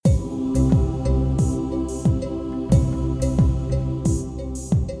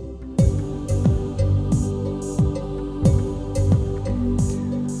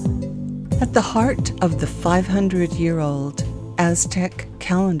At the heart of the 500-year-old Aztec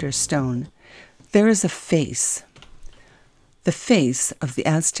calendar stone, there is a face. The face of the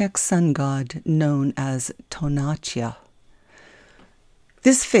Aztec sun god known as Tonatiuh.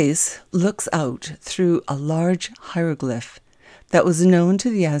 This face looks out through a large hieroglyph that was known to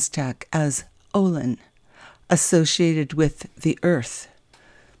the Aztec as Olin, associated with the earth,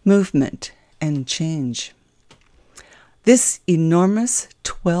 movement, and change. This enormous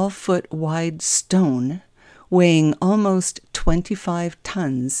 12-foot wide stone, weighing almost 25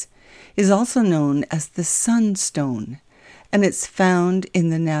 tons, is also known as the Sunstone, and it's found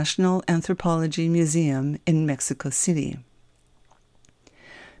in the National Anthropology Museum in Mexico City.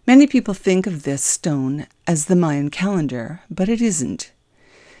 Many people think of this stone as the Mayan calendar, but it isn't.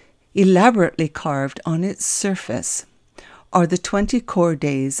 Elaborately carved on its surface are the 20 core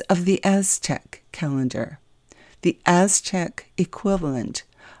days of the Aztec calendar, the Aztec equivalent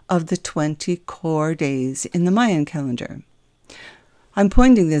of the 20 core days in the Mayan calendar. I'm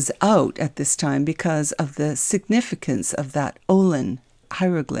pointing this out at this time because of the significance of that Olin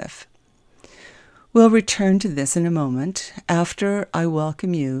hieroglyph. We'll return to this in a moment after I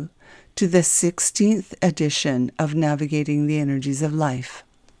welcome you to the 16th edition of Navigating the Energies of Life,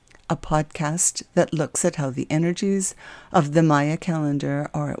 a podcast that looks at how the energies of the Maya calendar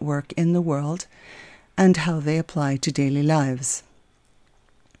are at work in the world and how they apply to daily lives.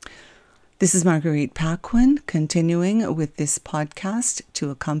 This is Marguerite Paquin, continuing with this podcast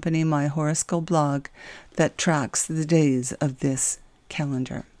to accompany my horoscope blog that tracks the days of this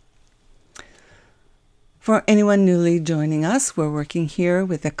calendar. For anyone newly joining us, we're working here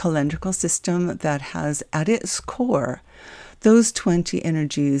with a calendrical system that has at its core those 20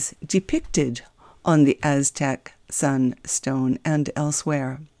 energies depicted on the Aztec sunstone and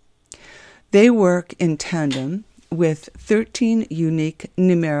elsewhere. They work in tandem with 13 unique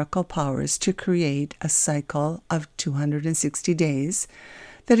numerical powers to create a cycle of 260 days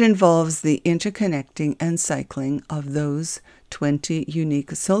that involves the interconnecting and cycling of those 20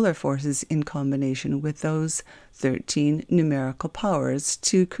 unique solar forces in combination with those 13 numerical powers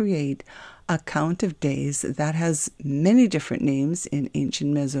to create a count of days that has many different names in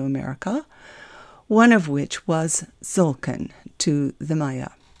ancient Mesoamerica, one of which was Tzolk'in to the Maya.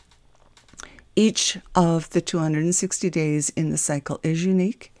 Each of the 260 days in the cycle is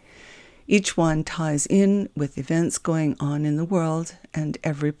unique. Each one ties in with events going on in the world, and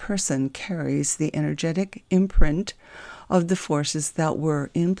every person carries the energetic imprint of the forces that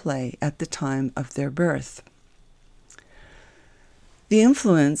were in play at the time of their birth. The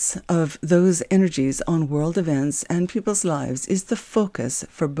influence of those energies on world events and people's lives is the focus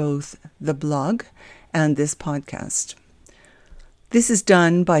for both the blog and this podcast. This is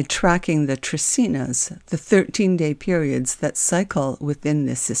done by tracking the trecenas, the 13-day periods that cycle within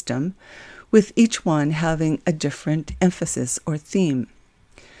this system, with each one having a different emphasis or theme.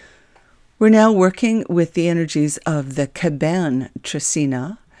 We're now working with the energies of the Kab'an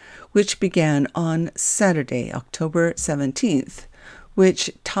trecena, which began on Saturday, October 17th, which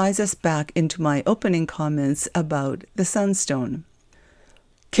ties us back into my opening comments about the sunstone.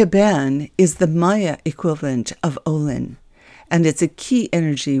 Kab'an is the Maya equivalent of Olin, and it's a key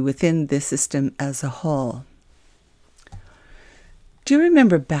energy within this system as a whole. Do you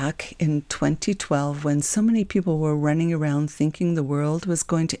remember back in 2012 when so many people were running around thinking the world was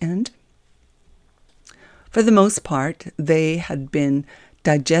going to end? For the most part, they had been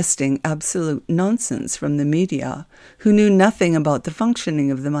digesting absolute nonsense from the media, who knew nothing about the functioning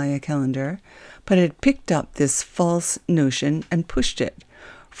of the Maya calendar, but had picked up this false notion and pushed it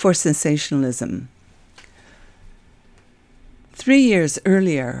for sensationalism. 3 years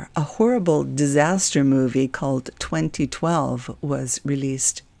earlier, a horrible disaster movie called 2012 was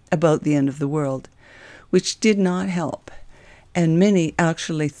released about the end of the world, which did not help, and many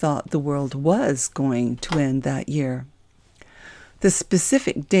actually thought the world was going to end that year. The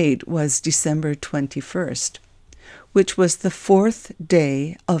specific date was December 21st, which was the 4th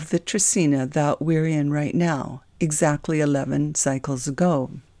day of the trecena that we're in right now, exactly 11 cycles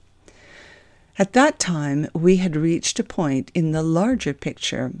ago. At that time, we had reached a point in the larger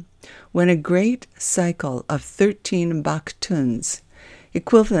picture when a great cycle of 13 baktuns,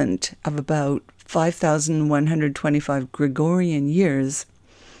 equivalent of about 5,125 Gregorian years,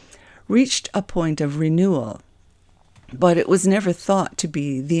 reached a point of renewal, but it was never thought to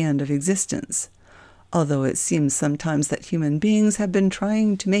be the end of existence, although it seems sometimes that human beings have been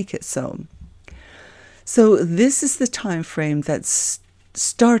trying to make it so. So this is the time frame that's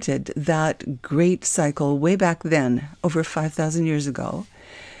started that great cycle way back then, over 5,000 years ago,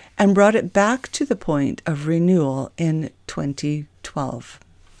 and brought it back to the point of renewal in 2012.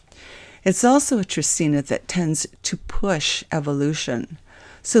 It's also a trecena that tends to push evolution,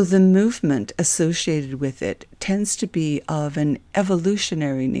 so the movement associated with it tends to be of an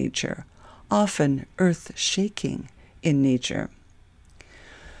evolutionary nature, often earth-shaking in nature.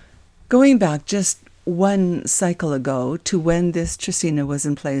 Going back just one cycle ago to when this trecena was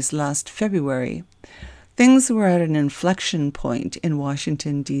in place last February, things were at an inflection point in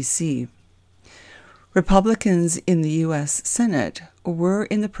Washington, D.C. Republicans in the U.S. Senate were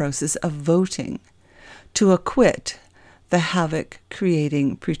in the process of voting to acquit the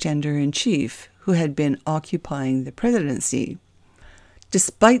havoc-creating pretender-in-chief who had been occupying the presidency,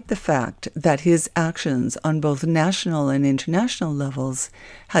 despite the fact that his actions on both national and international levels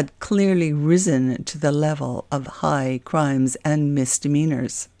had clearly risen to the level of high crimes and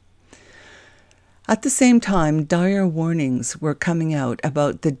misdemeanors. At the same time, dire warnings were coming out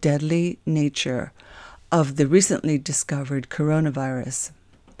about the deadly nature of the recently discovered coronavirus.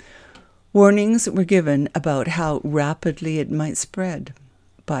 Warnings were given about how rapidly it might spread,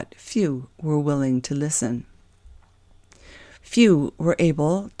 but few were willing to listen. Few were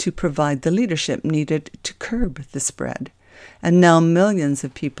able to provide the leadership needed to curb the spread, and now millions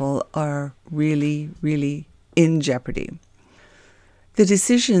of people are really in jeopardy. The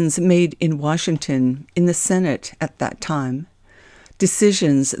decisions made in Washington in the Senate at that time,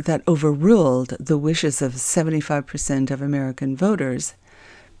 decisions that overruled the wishes of 75% of American voters,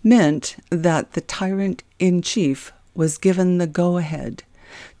 meant that the tyrant-in-chief was given the go-ahead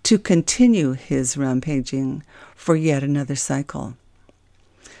to continue his rampaging for yet another cycle.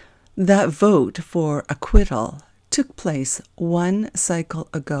 That vote for acquittal took place one cycle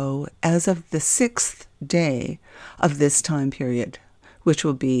ago as of the 6th day of this time period, which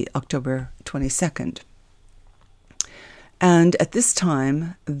will be October 22nd. And at this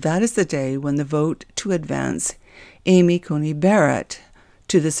time, that is the day when the vote to advance Amy Coney Barrett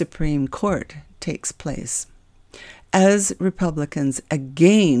to the Supreme Court takes place, as Republicans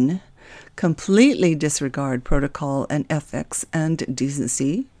again completely disregard protocol and ethics and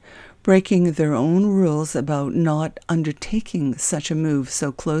decency, breaking their own rules about not undertaking such a move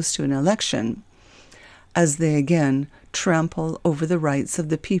so close to an election, as they again trample over the rights of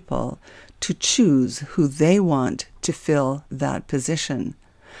the people to choose who they want to fill that position,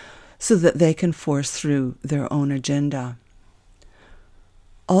 so that they can force through their own agenda.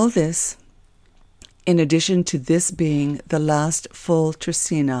 All this, in addition to this being the last full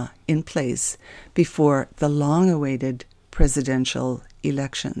trecena in place before the long-awaited presidential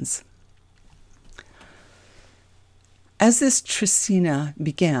elections. As this trecena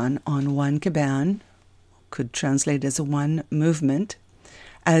began on one Kab'an, could translate as one movement,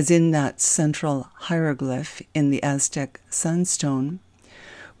 as in that central hieroglyph in the Aztec sunstone,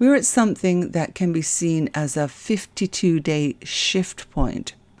 we are at something that can be seen as a 52-day shift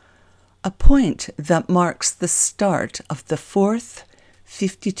point, a point that marks the start of the fourth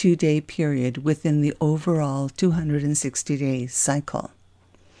 52-day period within the overall 260-day cycle.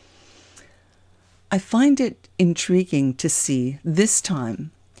 I find it intriguing to see this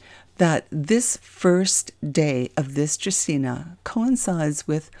time that this first day of this trecena coincides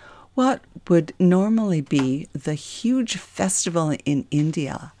with what would normally be the huge festival in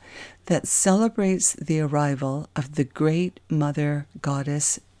India that celebrates the arrival of the great mother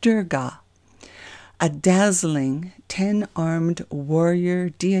goddess Durga, a dazzling 10-armed warrior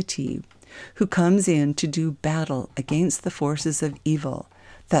deity who comes in to do battle against the forces of evil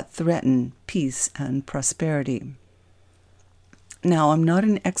that threaten peace and prosperity. Now, I'm not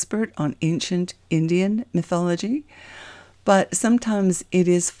an expert on ancient Indian mythology, but sometimes it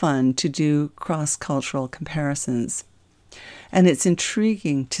is fun to do cross-cultural comparisons. And it's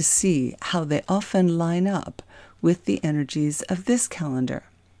intriguing to see how they often line up with the energies of this calendar.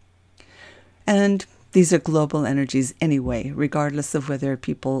 And these are global energies anyway, regardless of whether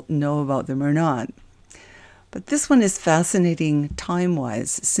people know about them or not. But this one is fascinating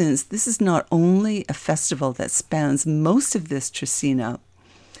time-wise, since this is not only a festival that spans most of this trecena,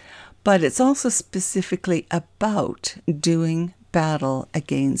 but it's also specifically about doing battle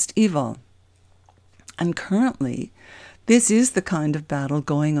against evil. And currently, this is the kind of battle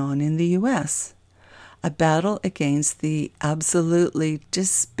going on in the U.S., a battle against the absolutely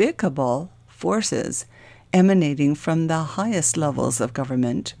despicable forces emanating from the highest levels of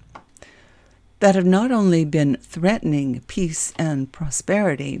government that have not only been threatening peace and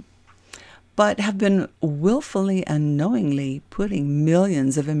prosperity, but have been willfully and knowingly putting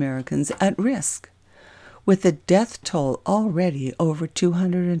millions of Americans at risk, with the death toll already over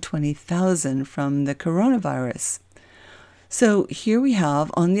 220,000 from the coronavirus. So here we have,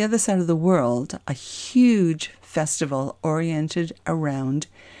 on the other side of the world, a huge festival oriented around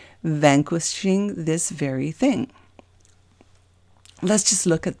vanquishing this very thing. Let's just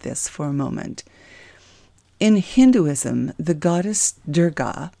look at this for a moment. In Hinduism, the goddess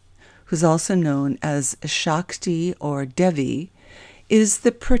Durga, who's also known as Shakti or Devi, is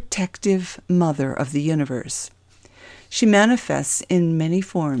the protective mother of the universe. She manifests in many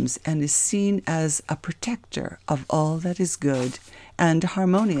forms and is seen as a protector of all that is good and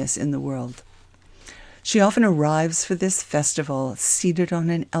harmonious in the world. She often arrives for this festival seated on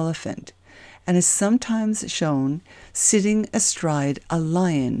an elephant and is sometimes shown sitting astride a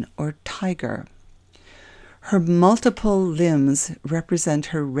lion or tiger. Her multiple limbs represent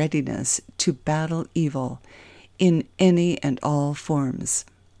her readiness to battle evil in any and all forms.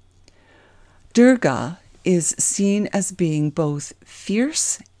 Durga is seen as being both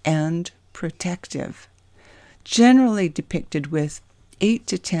fierce and protective, generally depicted with 8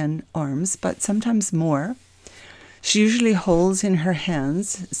 to 10 arms, but sometimes more. She usually holds in her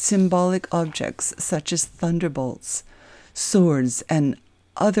hands symbolic objects such as thunderbolts, swords, and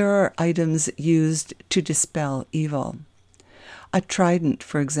other items used to dispel evil. A trident,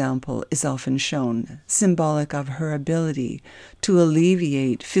 for example, is often shown, symbolic of her ability to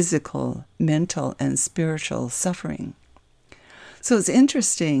alleviate physical, mental, and spiritual suffering. So it's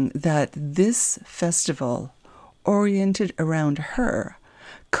interesting that this festival, oriented around her,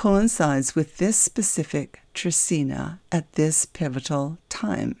 coincides with this specific trecena at this pivotal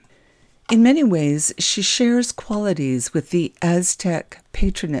time. In many ways, she shares qualities with the Aztec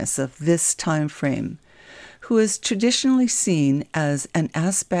patroness of this time frame, who is traditionally seen as an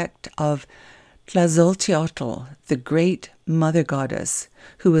aspect of Tlazolteotl, the great mother goddess,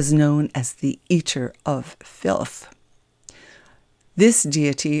 who is known as the eater of filth. This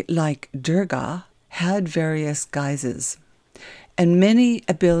deity, like Durga, had various guises and many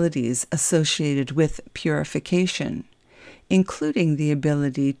abilities associated with purification, including the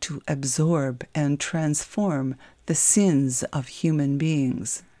ability to absorb and transform the sins of human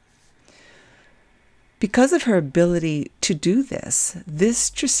beings. Because of her ability to do this, this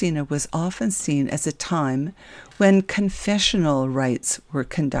trecena was often seen as a time when confessional rites were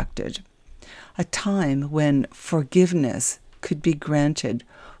conducted, a time when forgiveness could be granted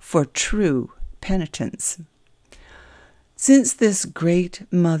for true penitence. Since this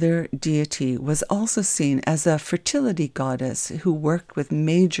great mother deity was also seen as a fertility goddess who worked with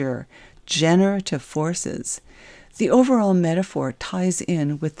major generative forces, the overall metaphor ties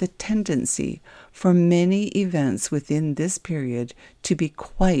in with the tendency for many events within this period to be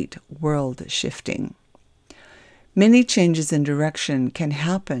quite world-shifting. Many changes in direction can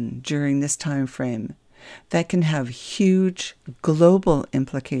happen during this time frame that can have huge global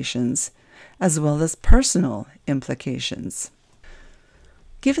implications as well as personal implications.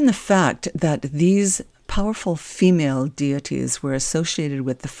 Given the fact that these powerful female deities were associated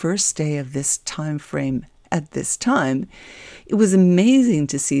with the first day of this time frame at this time, it was amazing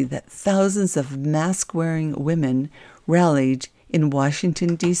to see that thousands of mask-wearing women rallied in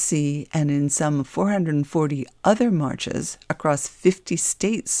Washington, D.C., and in some 440 other marches across 50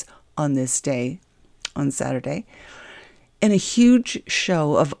 states on this day, on Saturday, in a huge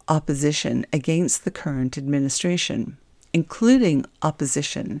show of opposition against the current administration, including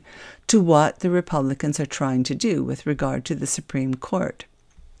opposition to what the Republicans are trying to do with regard to the Supreme Court.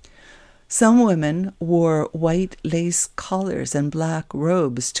 Some women wore white lace collars and black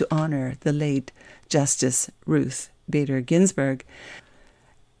robes to honor the late Justice Ruth Bader Ginsburg,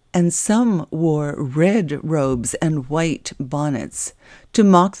 and some wore red robes and white bonnets to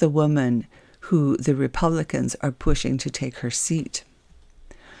mock the woman who the Republicans are pushing to take her seat.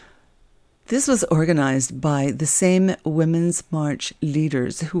 This was organized by the same Women's March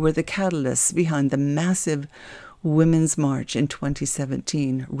leaders who were the catalysts behind the massive Women's March in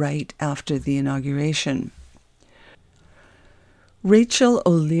 2017, right after the inauguration. Rachel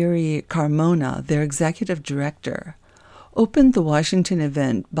O'Leary Carmona, their executive director, opened the Washington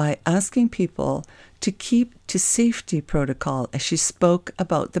event by asking people to keep to safety protocol as she spoke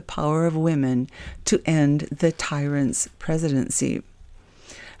about the power of women to end the tyrant's presidency.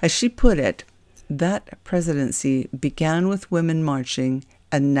 As she put it, that presidency began with women marching,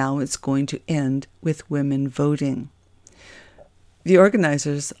 and now it's going to end with women voting. The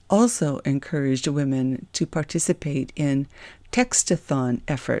organizers also encouraged women to participate in textathon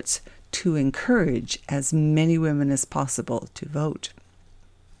efforts to encourage as many women as possible to vote.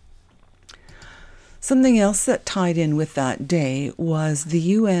 Something else that tied in with that day was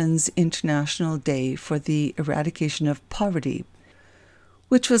the UN's International Day for the Eradication of Poverty,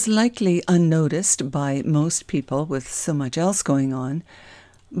 which was likely unnoticed by most people with so much else going on.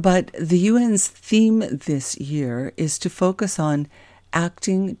 But the UN's theme this year is to focus on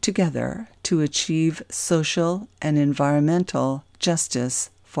acting together to achieve social and environmental justice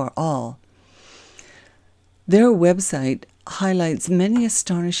for all. Their website highlights many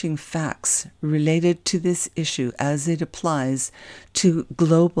astonishing facts related to this issue as it applies to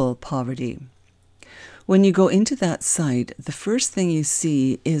global poverty. When you go into that site, the first thing you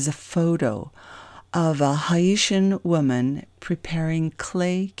see is a photo of a Haitian woman preparing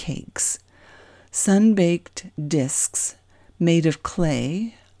clay cakes, sun-baked discs made of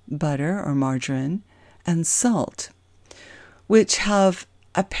clay, butter or margarine, and salt, which have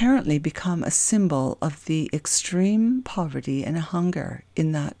apparently become a symbol of the extreme poverty and hunger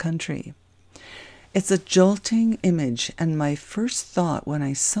in that country. It's a jolting image, and my first thought when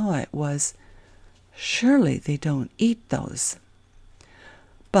I saw it was, surely they don't eat those.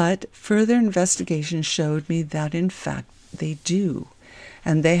 But further investigation showed me that in fact they do,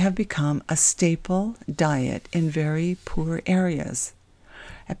 and they have become a staple diet in very poor areas.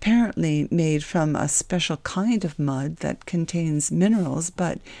 Apparently made from a special kind of mud that contains minerals,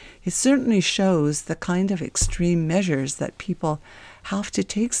 but it certainly shows the kind of extreme measures that people have to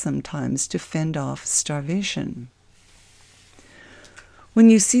take sometimes to fend off starvation. When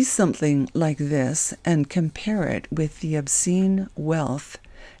you see something like this and compare it with the obscene wealth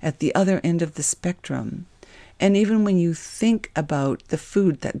at the other end of the spectrum, and even when you think about the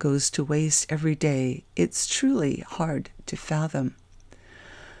food that goes to waste every day, it's truly hard to fathom.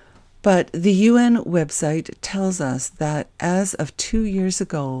 But the UN website tells us that as of 2 years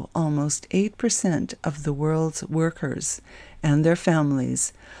ago, almost 8% of the world's workers and their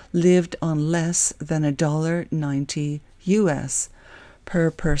families lived on less than $1.90 US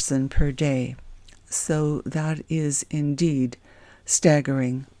per person per day. So that is indeed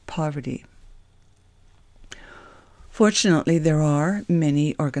staggering poverty. Fortunately, there are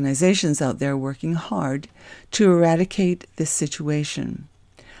many organizations out there working hard to eradicate this situation.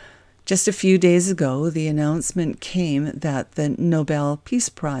 Just a few days ago, the announcement came that the Nobel Peace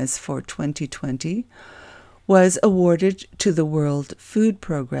Prize for 2020 was awarded to the World Food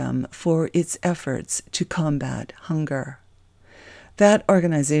Programme for its efforts to combat hunger. That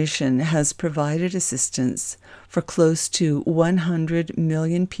organization has provided assistance for close to 100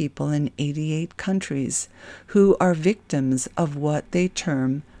 million people in 88 countries who are victims of what they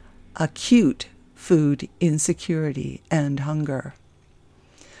term acute food insecurity and hunger.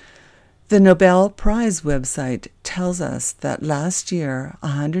 The Nobel Prize website tells us that last year,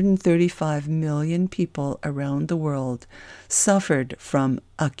 135 million people around the world suffered from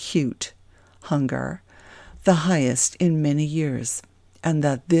acute hunger, the highest in many years, and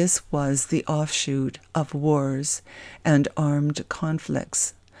that this was the offshoot of wars and armed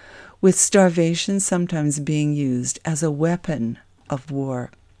conflicts, with starvation sometimes being used as a weapon of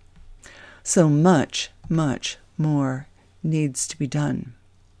war. So much, much more needs to be done.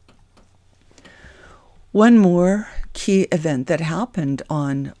 One more key event that happened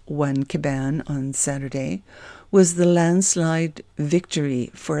on 1 Kab'an on Saturday was the landslide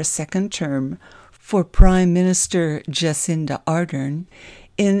victory for a second term for Prime Minister Jacinda Ardern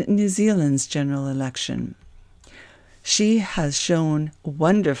in New Zealand's general election. She has shown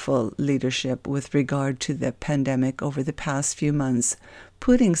wonderful leadership with regard to the pandemic over the past few months,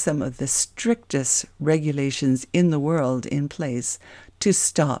 putting some of the strictest regulations in the world in place to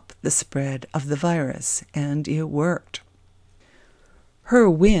stop the spread of the virus, and it worked. Her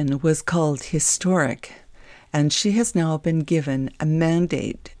win was called historic, and she has now been given a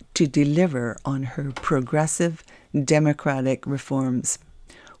mandate to deliver on her progressive democratic reforms.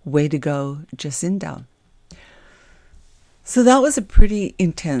 Way to go, Jacinda. So that was a pretty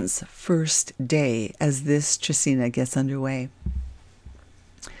intense first day as this trecena gets underway.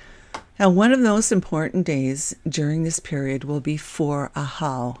 Now, one of the most important days during this period will be for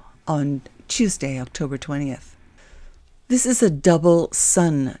Ahau on Tuesday, October 20th. This is a double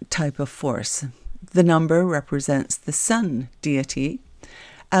sun type of force. The number represents the sun deity,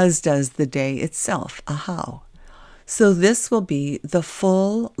 as does the day itself, Ahau. So this will be the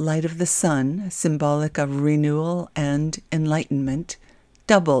full light of the sun, symbolic of renewal and enlightenment,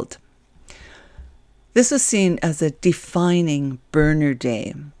 doubled. This was seen as a defining burner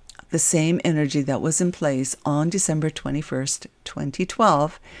day, the same energy that was in place on December 21st,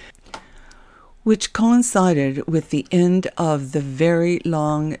 2012, which coincided with the end of the very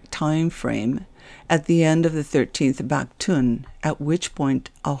long time frame at the end of the 13th Baktun, at which point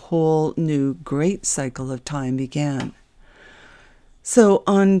a whole new great cycle of time began. So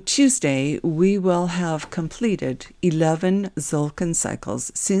on Tuesday, we will have completed 11 Zolkin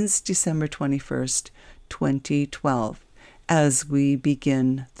cycles since December 21st, 2012. As we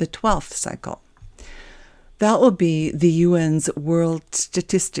begin the 12th cycle. That will be the UN's World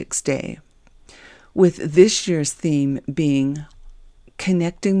Statistics Day, with this year's theme being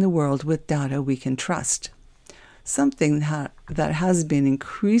connecting the world with data we can trust, something that has been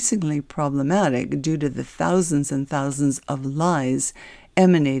increasingly problematic due to the thousands and thousands of lies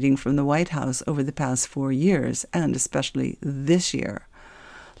emanating from the White House over the past 4 years, and especially this year.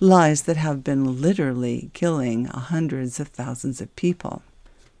 Lies that have been literally killing hundreds of thousands of people.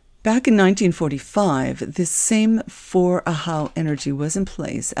 Back in 1945, this same for-a-how energy was in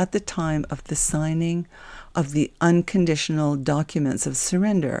place at the time of the signing of the unconditional documents of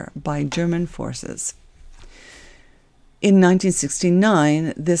surrender by German forces. In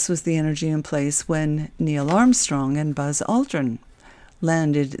 1969, this was the energy in place when Neil Armstrong and Buzz Aldrin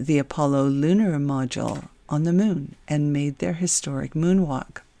landed the Apollo lunar module on the moon and made their historic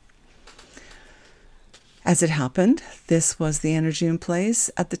moonwalk. As it happened, this was the energy in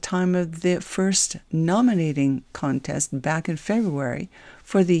place at the time of the first nominating contest back in February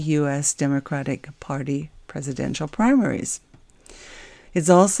for the U.S. Democratic Party presidential primaries. It's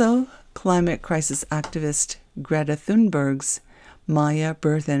also climate crisis activist Greta Thunberg's Maya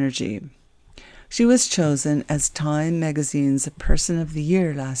birth energy. She was chosen as Time magazine's Person of the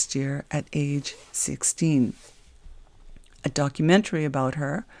Year last year at age 16. A documentary about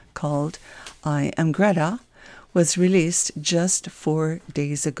her, called I Am Greta, was released just 4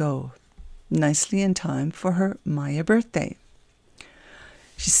 days ago, nicely in time for her Maya birthday.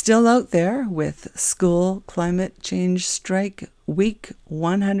 She's still out there with School Climate Change Strike Week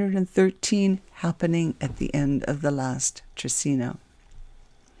 113 happening at the end of the last trecena.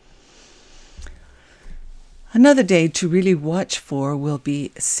 Another day to really watch for will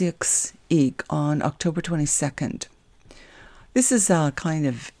be 6-Eek on October 22nd. This is a kind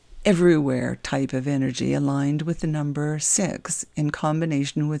of everywhere type of energy aligned with the number 6 in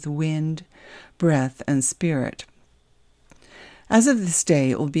combination with wind, breath, and spirit. As of this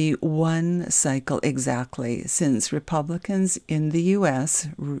day, it will be 1 cycle exactly since Republicans in the U.S.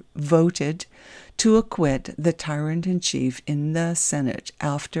 voted to acquit the tyrant-in-chief in the Senate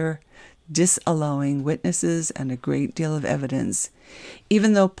after disallowing witnesses and a great deal of evidence,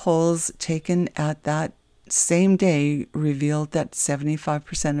 even though polls taken at that same day revealed that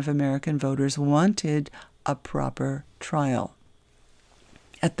 75% of American voters wanted a proper trial.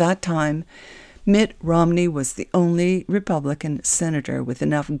 At that time, Mitt Romney was the only Republican senator with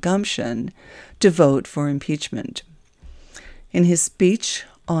enough gumption to vote for impeachment. In his speech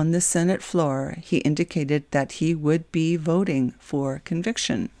on the Senate floor, he indicated that he would be voting for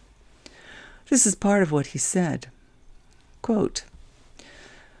conviction. This is part of what he said. Quote,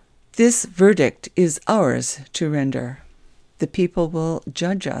 "This verdict is ours to render. The people will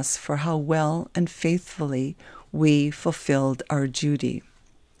judge us for how well and faithfully we fulfilled our duty.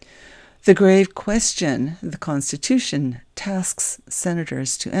 The grave question the Constitution tasks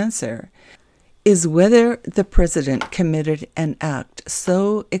senators to answer is whether the president committed an act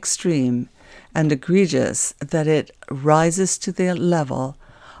so extreme and egregious that it rises to the level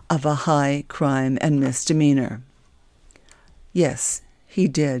of a high crime and misdemeanor. Yes, he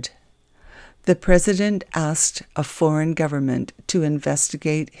did. The president asked a foreign government to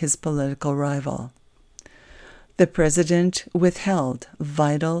investigate his political rival. The president withheld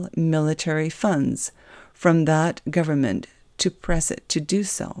vital military funds from that government to press it to do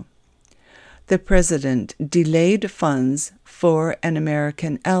so. The president delayed funds for an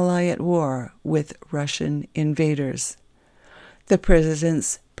American ally at war with Russian invaders. The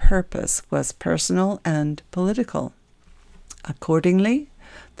president's purpose was personal and political. Accordingly,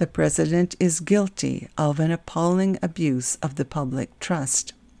 the president is guilty of an appalling abuse of the public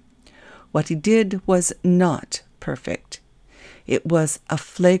trust. What he did was not perfect. It was a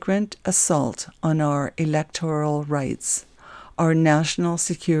flagrant assault on our electoral rights, our national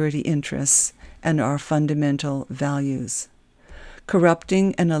security interests, and our fundamental values.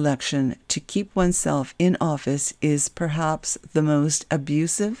 Corrupting an election to keep oneself in office is perhaps the most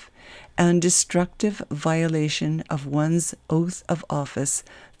abusive and destructive violation of one's oath of office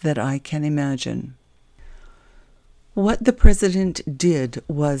that I can imagine. What the president did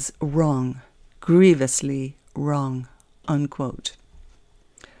was wrong, grievously wrong." Unquote.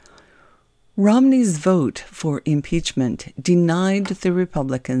 Romney's vote for impeachment denied the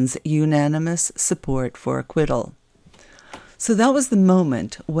Republicans unanimous support for acquittal. So that was the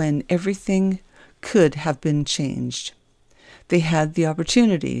moment when everything could have been changed. They had the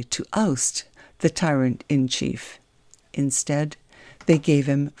opportunity to oust the tyrant-in-chief. Instead, they gave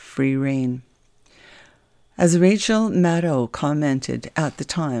him free rein. As Rachel Maddow commented at the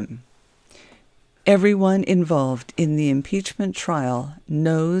time, Everyone involved in the impeachment trial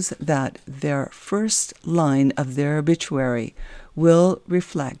knows that their first line of their obituary will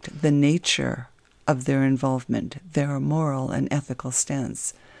reflect the nature of their involvement, their moral and ethical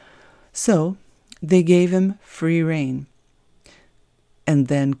stance. So they gave him free rein, and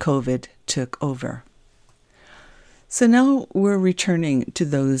then COVID took over. So now we're returning to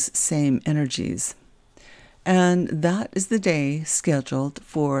those same energies. And that is the day scheduled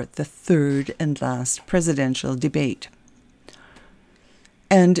for the third and last presidential debate.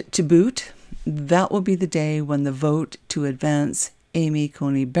 And to boot, that will be the day when the vote to advance Amy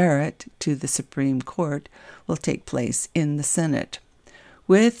Coney Barrett to the Supreme Court will take place in the Senate,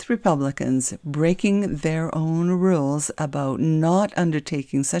 with Republicans breaking their own rules about not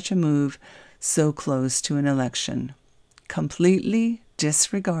undertaking such a move so close to an election, completely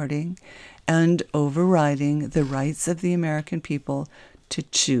disregarding and overriding the rights of the American people to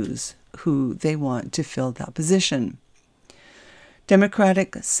choose who they want to fill that position.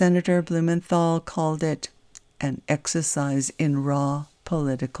 Democratic Senator Blumenthal called it an exercise in raw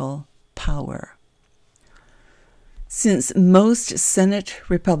political power. Since most Senate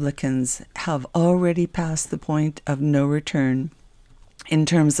Republicans have already passed the point of no return in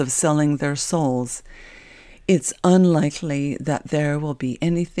terms of selling their souls, it's unlikely that there will be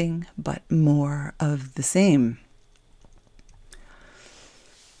anything but more of the same.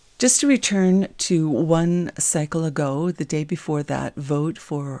 Just to return to one cycle ago, the day before that vote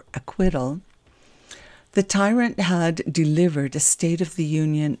for acquittal, the tyrant had delivered a State of the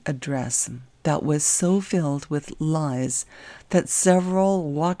Union address that was so filled with lies that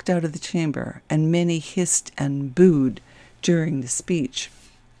several walked out of the chamber and many hissed and booed during the speech.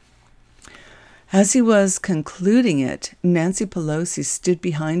 As he was concluding it, Nancy Pelosi stood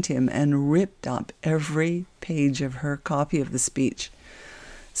behind him and ripped up every page of her copy of the speech,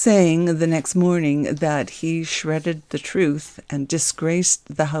 saying the next morning that he shredded the truth and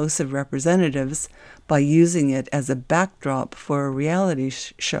disgraced the House of Representatives by using it as a backdrop for a reality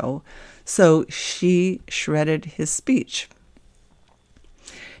show, so she shredded his speech.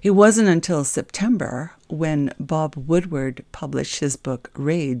 It wasn't until September, when Bob Woodward published his book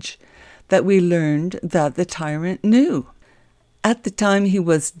Rage, that we learned that the tyrant knew, at the time he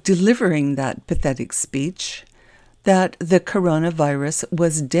was delivering that pathetic speech, that the coronavirus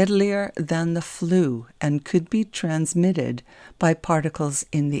was deadlier than the flu and could be transmitted by particles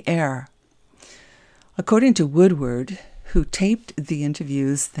in the air. According to Woodward, who taped the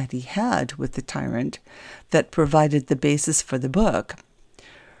interviews that he had with the tyrant that provided the basis for the book,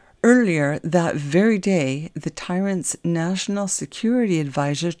 earlier that very day, the tyrant's national security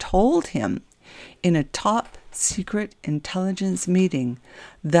advisor told him in a top-secret intelligence meeting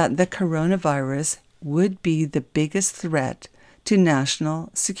that the coronavirus would be the biggest threat to national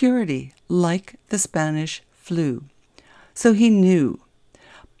security, like the Spanish flu. So he knew,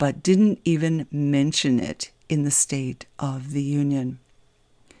 but didn't even mention it in the State of the Union.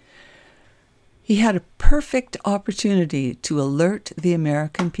 He had a perfect opportunity to alert the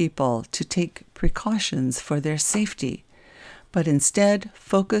American people to take precautions for their safety, but instead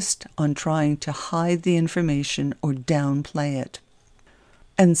focused on trying to hide the information or downplay it.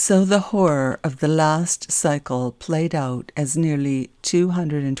 And so the horror of the last cycle played out as nearly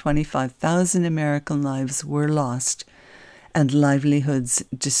 225,000 American lives were lost and livelihoods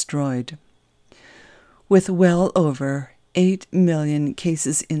destroyed. With well over 8 million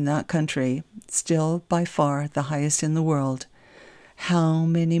cases in that country, still by far the highest in the world, how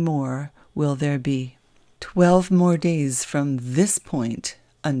many more will there be? 12 more days from this point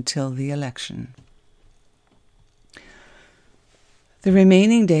until the election. The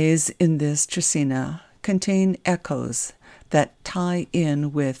remaining days in this trecena contain echoes that tie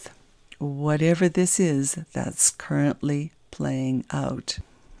in with whatever this is that's currently playing out.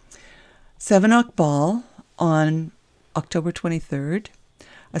 Seven Ball on October 23rd,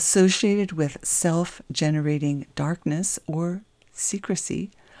 associated with self-generating darkness or secrecy,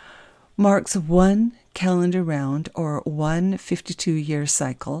 marks one calendar round or one 52-year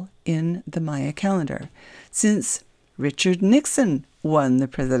cycle in the Maya calendar since Richard Nixon won the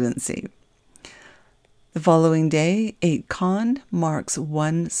presidency. The following day, 8 Khan marks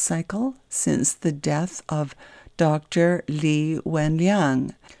one cycle since the death of Dr. Li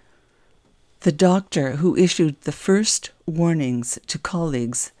Wenliang, the doctor who issued the first warnings to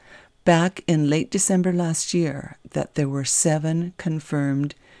colleagues back in late December last year that there were 7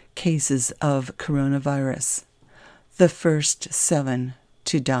 confirmed cases of coronavirus, the first 7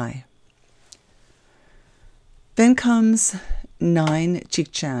 to die. Then comes 9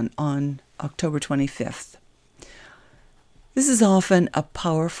 Chikchan on October 25th. This is often a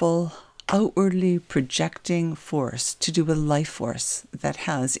powerful outwardly projecting force to do with life force that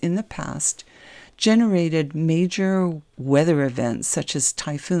has, in the past, generated major weather events such as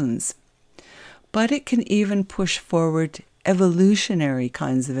typhoons. But it can even push forward evolutionary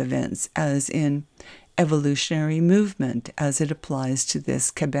kinds of events, as in evolutionary movement as it applies to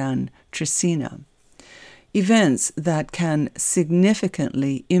this Kab'an trecena. Events that can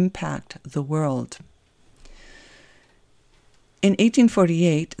significantly impact the world. In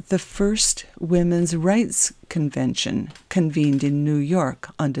 1848, the first Women's Rights Convention convened in New York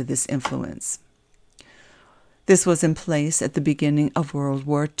under this influence. This was in place at the beginning of World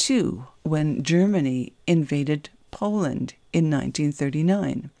War II, when Germany invaded Poland in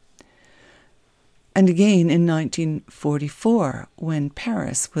 1939. And again in 1944, when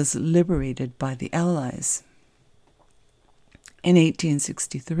Paris was liberated by the Allies. In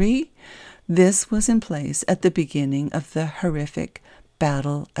 1863, this was in place at the beginning of the horrific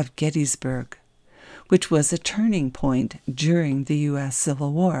Battle of Gettysburg, which was a turning point during the U.S.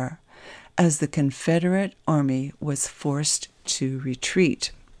 Civil War, as the Confederate Army was forced to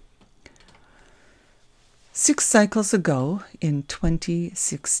retreat. 6 cycles ago, in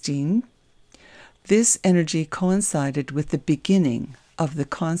 2016, this energy coincided with the beginning of the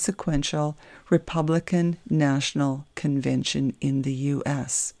consequential Republican National Convention in the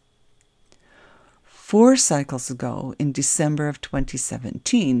U.S. 4 cycles ago, in December of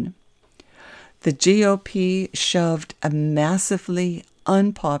 2017, the GOP shoved a massively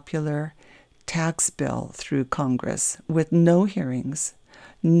unpopular tax bill through Congress with no hearings,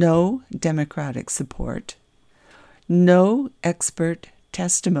 no Democratic support, no expert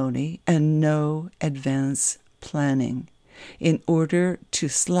testimony, and no advance planning in order to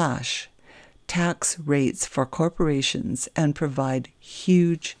slash tax rates for corporations and provide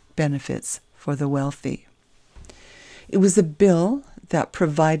huge benefits for the wealthy. It was a bill that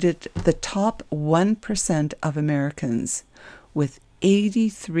provided the top 1% of Americans with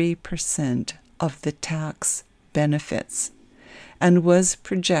 83% of the tax benefits and was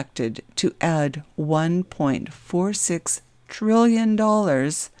projected to add $1.46 trillion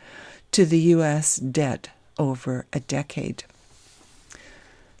to the U.S. debt over a decade.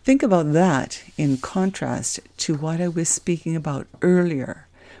 Think about that in contrast to what I was speaking about earlier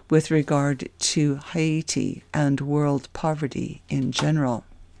with regard to Haiti and world poverty in general.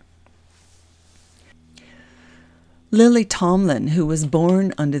 Lily Tomlin, who was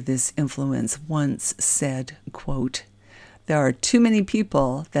born under this influence, once said, quote, "There are too many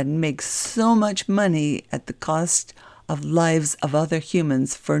people that make so much money at the cost of lives of other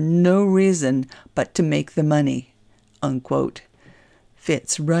humans for no reason but to make the money," unquote.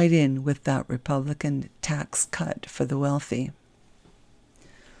 Fits right in with that Republican tax cut for the wealthy.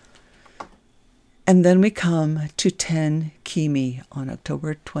 And then we come to 10 Kimi on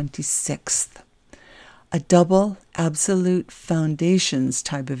October 26th. A double absolute foundations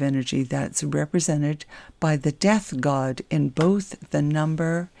type of energy that's represented by the death god in both the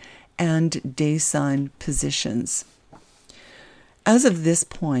number and day sign positions. As of this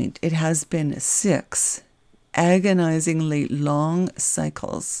point, it has been 6 agonizingly long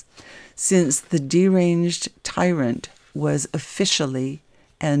cycles since the deranged tyrant was officially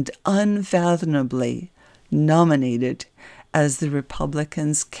and unfathomably nominated as the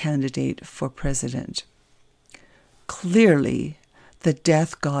Republicans' candidate for president. Clearly, the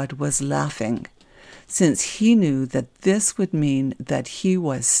death god was laughing, since he knew that this would mean that he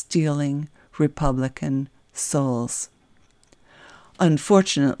was stealing Republican souls.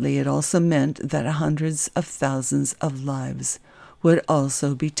 Unfortunately, it also meant that hundreds of thousands of lives would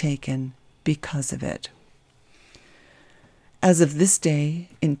also be taken because of it. As of this day,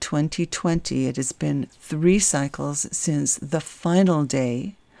 in 2020, it has been 3 cycles since the final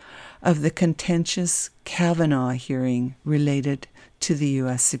day of the contentious Kavanaugh hearing related to the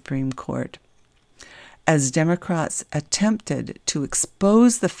U.S. Supreme Court, as Democrats attempted to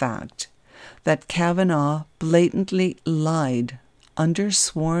expose the fact that Kavanaugh blatantly lied under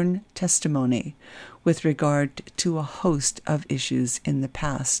sworn testimony with regard to a host of issues in the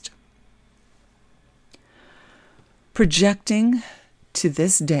past. Projecting to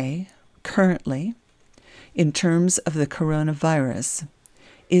this day, currently, in terms of the coronavirus,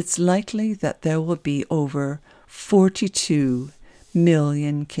 it's likely that there will be over 42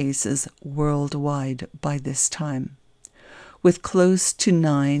 million cases worldwide by this time, with close to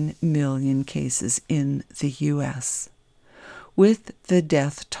 9 million cases in the U.S., with the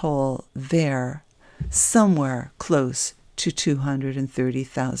death toll there somewhere close to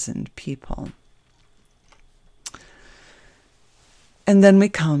 230,000 people. And then we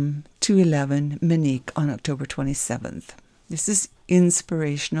come to 11 Monique on October 27th. This is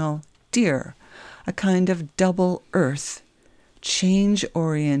inspirational dear, a kind of double Earth,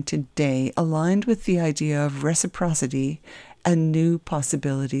 change-oriented day aligned with the idea of reciprocity and new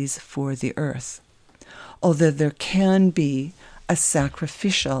possibilities for the Earth, although there can be a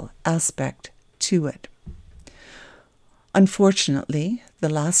sacrificial aspect to it. Unfortunately, the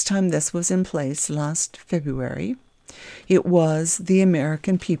last time this was in place, last February, it was the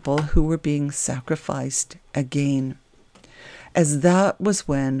American people who were being sacrificed again, as that was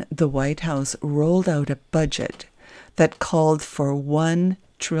when the White House rolled out a budget that called for $1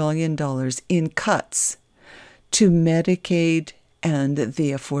 trillion in cuts to Medicaid and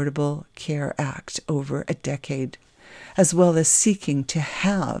the Affordable Care Act over a decade, as well as seeking to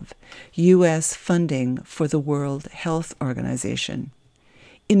have U.S. funding for the World Health Organization,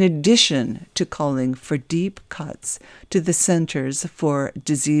 in addition to calling for deep cuts to the Centers for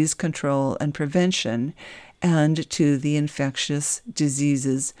Disease Control and Prevention and to the Infectious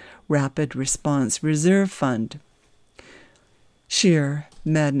Diseases Rapid Response Reserve Fund. Sheer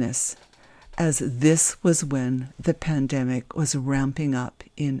madness, as this was when the pandemic was ramping up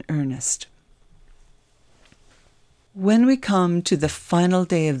in earnest. When we come to the final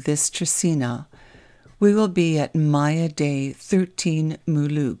day of this trecena, we will be at Maya Day 13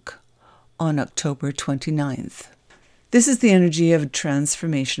 Muluk on October 29th. This is the energy of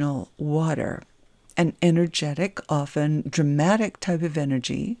transformational water, an energetic, often dramatic type of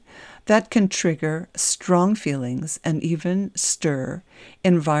energy that can trigger strong feelings and even stir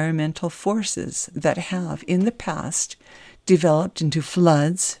environmental forces that have, in the past, developed into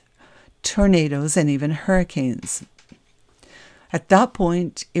floods, tornadoes, and even hurricanes. At that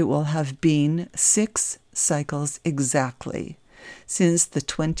point, it will have been 6 cycles exactly since the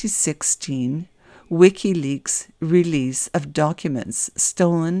 2016 WikiLeaks release of documents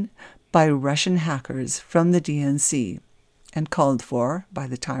stolen by Russian hackers from the DNC and called for by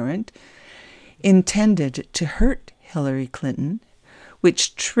the tyrant, intended to hurt Hillary Clinton,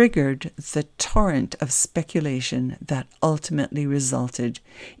 which triggered the torrent of speculation that ultimately resulted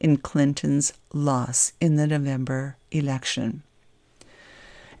in Clinton's loss in the November election,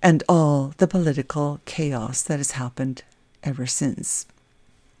 and all the political chaos that has happened ever since.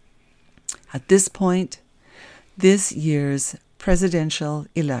 At this point, this year's presidential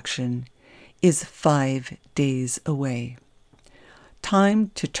election is 5 days away.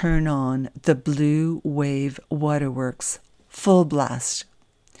 Time to turn on the Blue Wave Waterworks full blast,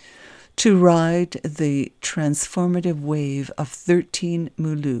 to ride the transformative wave of 13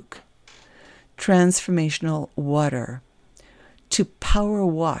 Muluk, transformational water, to power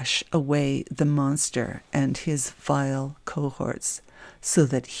wash away the monster and his vile cohorts so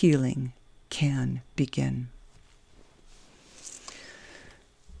that healing can begin.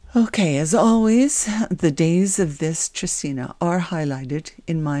 Okay, as always, the days of this trecena are highlighted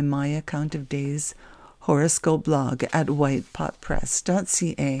in my Maya Count of Days horoscope blog at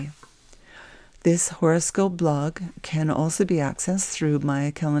whitepotpress.ca. This horoscope blog can also be accessed through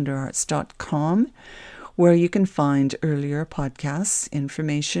mayacalendararts.com, where you can find earlier podcasts,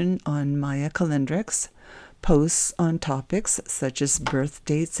 information on Maya calendrics, posts on topics such as birth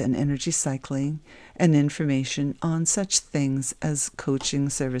dates and energy cycling, and information on such things as coaching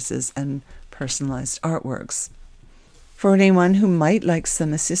services and personalized artworks. For anyone who might like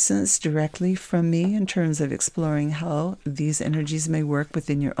some assistance directly from me in terms of exploring how these energies may work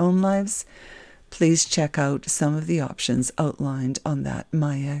within your own lives, please check out some of the options outlined on that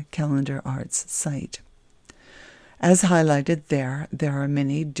Maya Calendar Arts site. As highlighted there are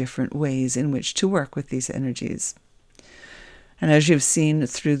many different ways in which to work with these energies. And as you've seen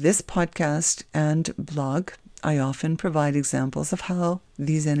through this podcast and blog, I often provide examples of how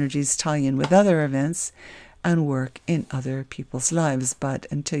these energies tie in with other events and work in other people's lives. But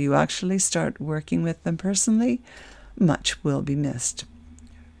until you actually start working with them personally, much will be missed.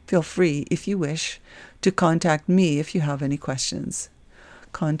 Feel free, if you wish, to contact me if you have any questions.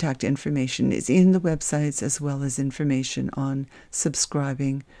 Contact information is in the websites, as well as information on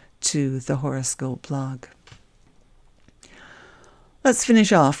subscribing to the horoscope blog. Let's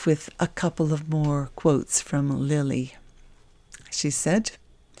finish off with a couple of more quotes from Lily. She said,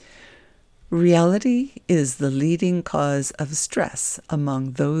 "Reality is the leading cause of stress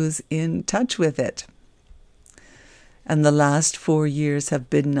among those in touch with it. And the last 4 years have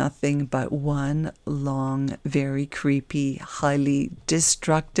been nothing but one long, very creepy, highly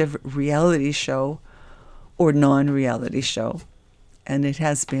destructive reality show or non-reality show. And it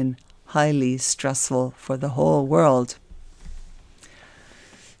has been highly stressful for the whole world."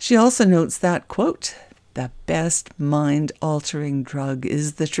 She also notes that, quote, "the best mind-altering drug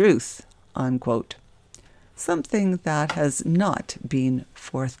is the truth," unquote. something that has not been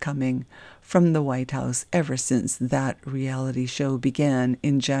forthcoming from the White House ever since that reality show began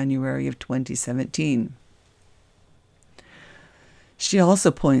in January of 2017. She also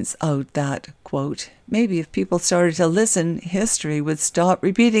points out that, quote, maybe if people started to listen, history would stop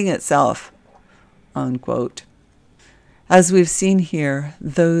repeating itself, unquote. As we've seen here,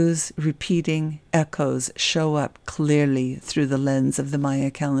 those repeating echoes show up clearly through the lens of the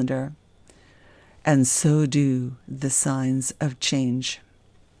Maya calendar, and so do the signs of change.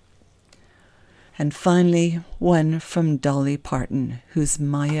 And finally, one from Dolly Parton, whose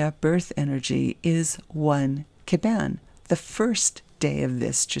Maya birth energy is 1 Kab'an, the first day of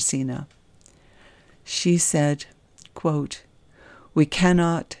this trecena. She said, quote, we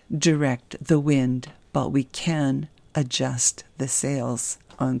cannot direct the wind, but we can adjust the sails,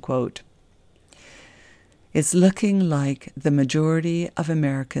 unquote. It's looking like the majority of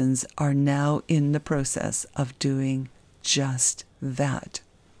Americans are now in the process of doing just that.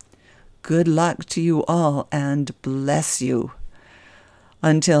 Good luck to you all, and bless you.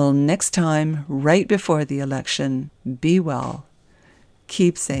 Until next time, right before the election, be well,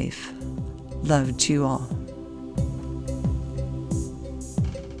 keep safe. Love to you all.